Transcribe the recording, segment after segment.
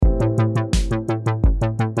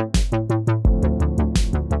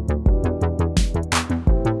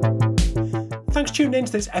tuned in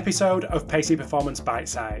to this episode of Pacey Performance Bite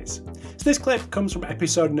Size. So this clip comes from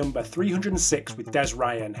episode number 306 with Des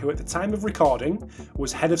Ryan, who at the time of recording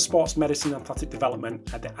was Head of Sports Medicine and Athletic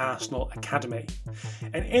Development at the Arsenal Academy.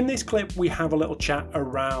 And in this clip we have a little chat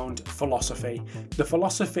around philosophy. The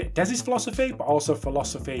philosophy, Des's philosophy, but also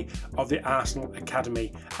philosophy of the Arsenal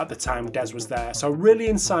Academy at the time Des was there. So really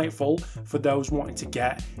insightful for those wanting to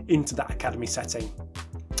get into that academy setting.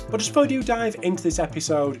 But just before you dive into this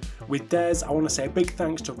episode with Des, I want to say a big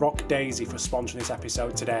thanks to Rock Daisy for sponsoring this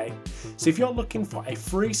episode today. So if you're looking for a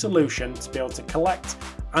free solution to be able to collect,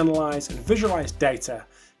 analyse and visualise data,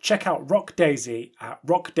 check out Rock Daisy at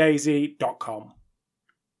rockdaisy.com.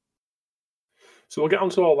 So we'll get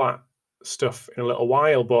onto all that stuff in a little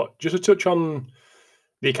while, but just to touch on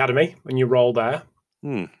the academy and your role there,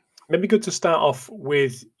 maybe good to start off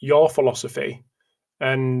with your philosophy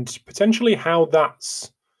and potentially how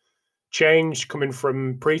that's changed coming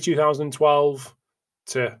from pre-2012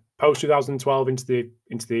 to post-2012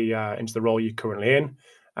 into the role you're currently in,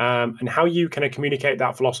 and how you kind of communicate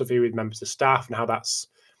that philosophy with members of staff, and how that's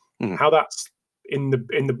in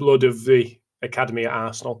the blood of the academy at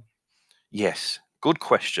Arsenal. Yes, good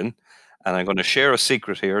question. And I'm going to share a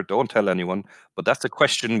secret here. Don't tell anyone, but that's a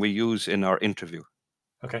question we use in our interview.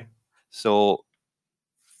 Okay. So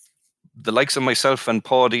the likes of myself and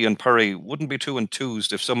Paddy and Perry wouldn't be too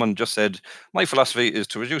enthused if someone just said, my philosophy is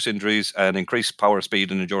to reduce injuries and increase power,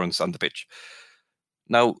 speed and endurance on the pitch.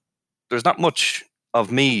 Now, there's not much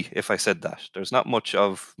of me if I said that. There's not much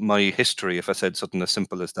of my history if I said something as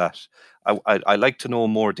simple as that. I like to know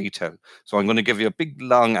more detail. So I'm going to give you a big,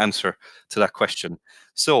 long answer to that question.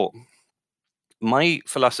 So my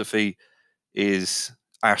philosophy is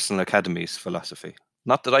Arsenal Academy's philosophy.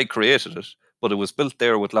 Not that I created it, but it was built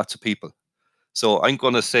there with lots of people. So I'm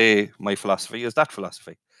going to say my philosophy is that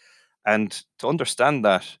philosophy. And to understand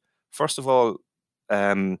that, first of all,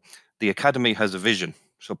 the academy has a vision.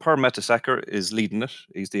 So Per Mertesacker is leading it.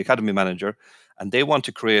 He's the academy manager, and they want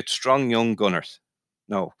to create strong young gunners.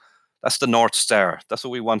 No, that's the North Star. That's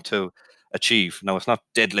what we want to achieve. Now, it's not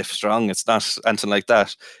deadlift strong. It's not anything like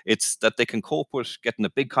that. It's that they can cope with getting a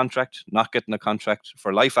big contract, not getting a contract,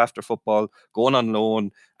 for life after football, going on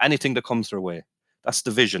loan, anything that comes their way. That's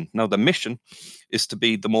the vision. Now, the mission is to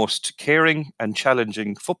be the most caring and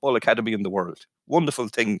challenging football academy in the world. Wonderful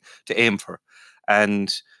thing to aim for.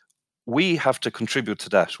 And we have to contribute to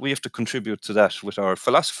that. We have to contribute to that with our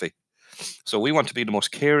philosophy. So we want to be the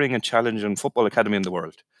most caring and challenging football academy in the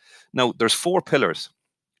world. Now, there's 4 pillars: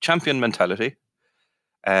 champion mentality,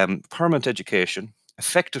 permanent education,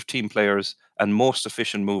 effective team players, and most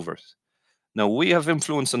efficient movers. Now, we have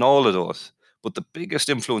influence in all of those, but the biggest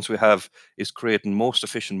influence we have is creating most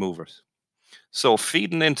efficient movers. So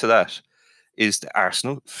feeding into that is the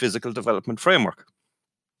Arsenal Physical Development Framework.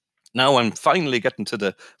 Now I'm finally getting to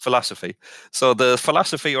the philosophy. So the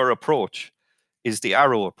philosophy or approach is the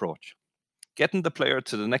Arrow approach, getting the player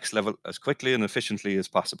to the next level as quickly and efficiently as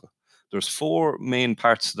possible. There's 4 main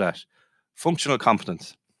parts to that: functional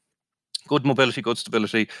competence, good mobility, good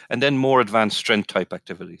stability, and then more advanced strength type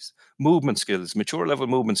activities, movement skills, mature level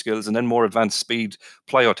movement skills, and then more advanced speed,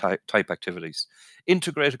 plyo type activities,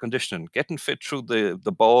 integrated conditioning, getting fit through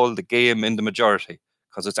the ball, the game in the majority,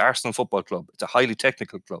 because it's Arsenal Football Club. It's a highly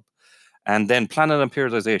technical club. And then planning and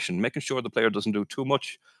periodization, making sure the player doesn't do too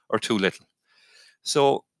much or too little.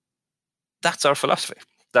 So that's our philosophy.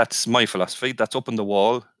 That's my philosophy. That's up on the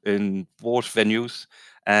wall in both venues.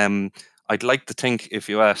 I'd like to think if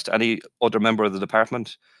you asked any other member of the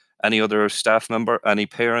department, any other staff member, any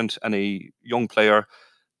parent, any young player,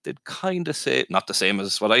 they'd kind of say, not the same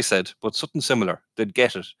as what I said, but something similar. They'd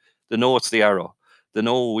get it. They know it's the Arrow. They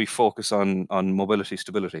know we focus on mobility,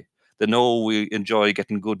 stability. They know we enjoy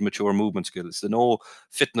getting good, mature movement skills. They know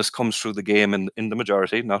fitness comes through the game in the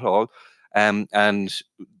majority, not all. And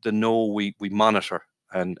they know we monitor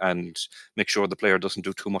and make sure the player doesn't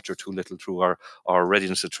do too much or too little through our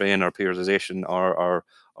readiness to train, our periodization, our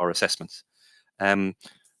assessments.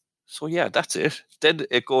 So yeah, that's it. Then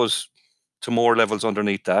it goes to more levels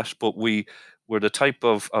underneath that, but we're the type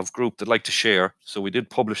of group that like to share. So we did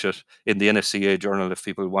publish it in the NSCA journal if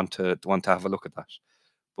people want to have a look at that.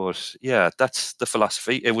 But yeah, that's the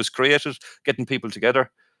philosophy. It was created getting people together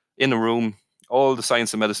in a room. All the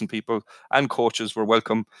science and medicine people and coaches were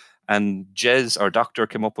welcome. And Jez, our doctor,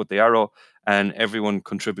 came up with the Arrow, and everyone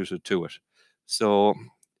contributed to it. So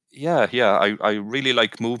yeah, I really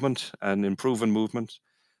like movement and improving movement.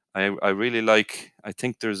 I really like, I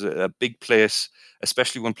think there's a big place,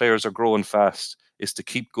 especially when players are growing fast, is to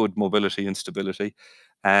keep good mobility and stability.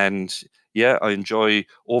 And yeah, I enjoy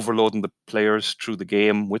overloading the players through the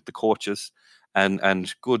game with the coaches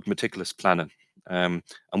and good meticulous planning. and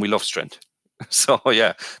we love strength. So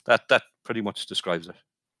yeah, that pretty much describes it.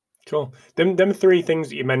 Cool. Them three things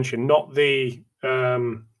that you mentioned, not the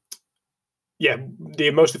the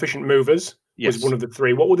most efficient movers was one of the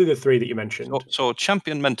three. What were the three that you mentioned? So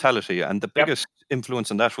champion mentality, and the biggest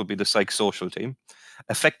influence in that would be the psychosocial team.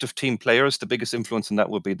 Effective team players, the biggest influence in that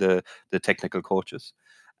would be the technical coaches.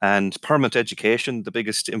 And permanent education, the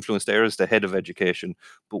biggest influence there is the head of education.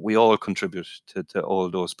 But we all contribute to all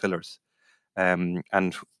those pillars.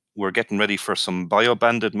 And we're getting ready for some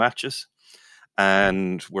bio-banded matches.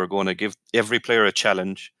 And we're going to give every player a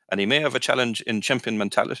challenge. And he may have a challenge in champion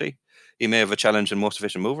mentality. He may have a challenge in most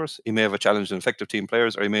efficient movers. He may have a challenge in effective team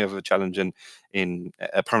players, or he may have a challenge in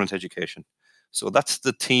a permanent education. So that's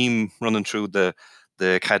the team running through the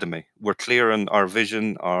academy. We're clear on our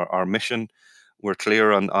vision, our mission. We're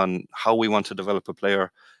clear on how we want to develop a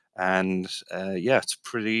player. And it's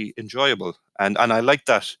pretty enjoyable. And I like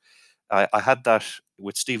that. I had that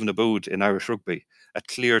with Stephen Aboud in Irish Rugby, a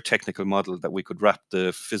clear technical model that we could wrap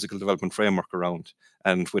the physical development framework around.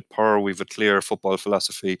 And with Power, we've a clear football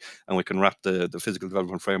philosophy, and we can wrap the physical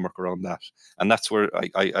development framework around that. And that's where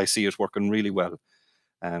I see it working really well.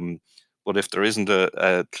 But if there isn't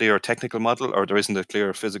a clear technical model, or there isn't a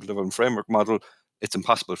clear physical development framework model, it's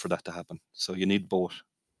impossible for that to happen. So you need both.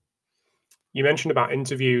 You mentioned about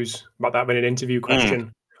interviews, about that being an interview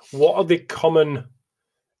question. What are the common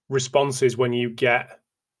responses when you get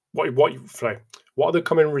what are the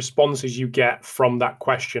common responses you get from that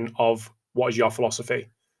question of what is your philosophy?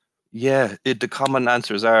 Yeah, the common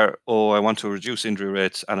answers are, I want to reduce injury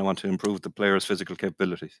rates and I want to improve the player's physical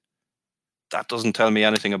capabilities. That doesn't tell me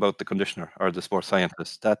anything about the conditioner or the sports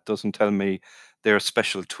scientist. That doesn't tell me their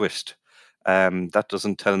special twist. That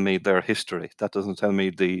doesn't tell me their history. That doesn't tell me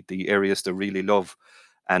the areas they really love.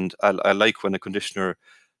 And I like when a conditioner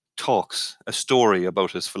talks a story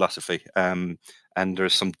about his philosophy, and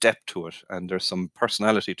there's some depth to it, and there's some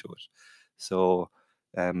personality to it. So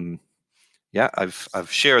I've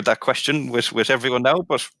shared that question with everyone now,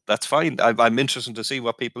 but that's fine. I'm interested to see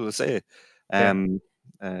what people will say in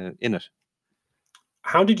it.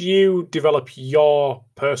 How did you develop your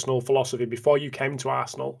personal philosophy before you came to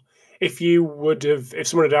Arsenal? If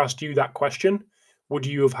someone had asked you that question, would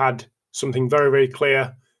you have had something very, very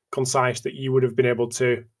clear, concise that you would have been able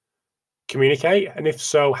to communicate? And if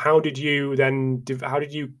so, how did you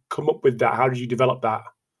come up with that? How did you develop that?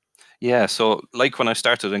 Yeah, so like when I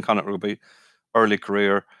started in Connacht Rugby, early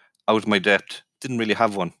career, out of my depth, didn't really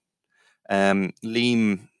have one.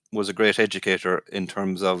 Liam was a great educator in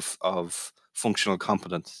terms of functional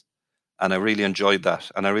competence, and I really enjoyed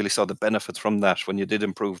that, and I really saw the benefits from that when you did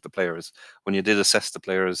improve the players, when you did assess the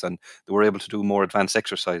players, and they were able to do more advanced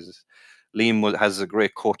exercises. Liam has a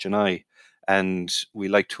great coaching eye, and we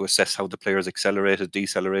like to assess how the players accelerated,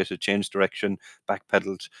 decelerated, changed direction,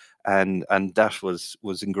 backpedaled, and that was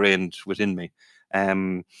ingrained within me.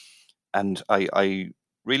 And I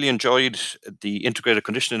really enjoyed the integrated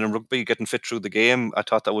conditioning in rugby, getting fit through the game. I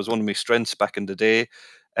thought that was one of my strengths back in the day.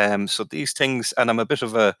 So these things, and I'm a bit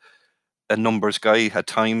of a numbers guy at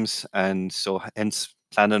times, and so hence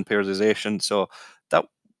planning, periodization. So that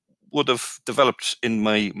would have developed in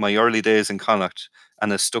my early days in Connacht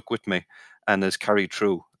and has stuck with me and has carried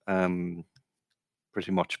through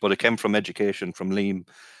pretty much. But it came from education, from Liam.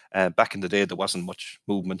 Back in the day, there wasn't much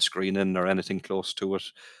movement screening or anything close to it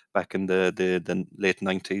back in the late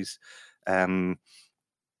 90s.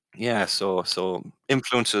 So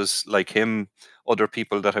influences like him, other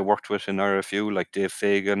people that I worked with in RFU, like Dave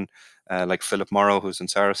Fagan, like Philip Morrow, who's in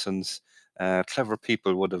Saracens, clever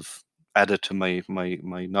people would have added to my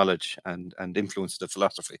knowledge and influenced the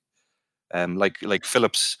philosophy. Like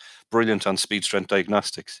Philip's brilliant on speed strength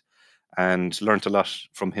diagnostics, and learned a lot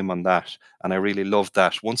from him on that. And I really love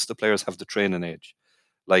that. Once the players have the training age,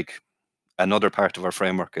 like another part of our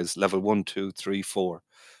framework is level 1, 2, 3, 4.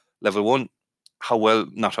 Level 1, how well,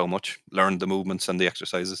 not how much, learn the movements and the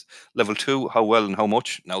exercises. Level 2, how well and how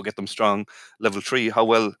much, now get them strong. Level 3, how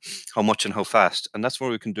well, how much and how fast. And that's where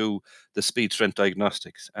we can do the speed strength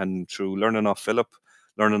diagnostics. And through learning off Philip,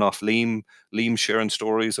 learning off Liam sharing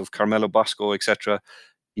stories of Carmelo Bosco, etc.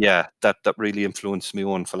 Yeah, that really influenced my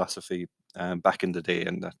own philosophy back in the day,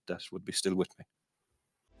 and that would be still with me.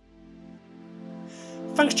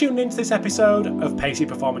 Thanks for tuning into this episode of Pacey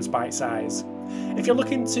Performance Bite Size. If you're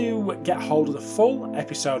looking to get hold of the full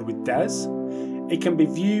episode with Des, it can be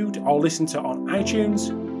viewed or listened to on iTunes,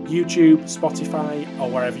 YouTube, Spotify, or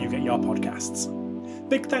wherever you get your podcasts.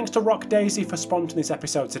 Big thanks to Rock Daisy for sponsoring this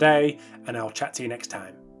episode today, and I'll chat to you next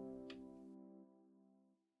time.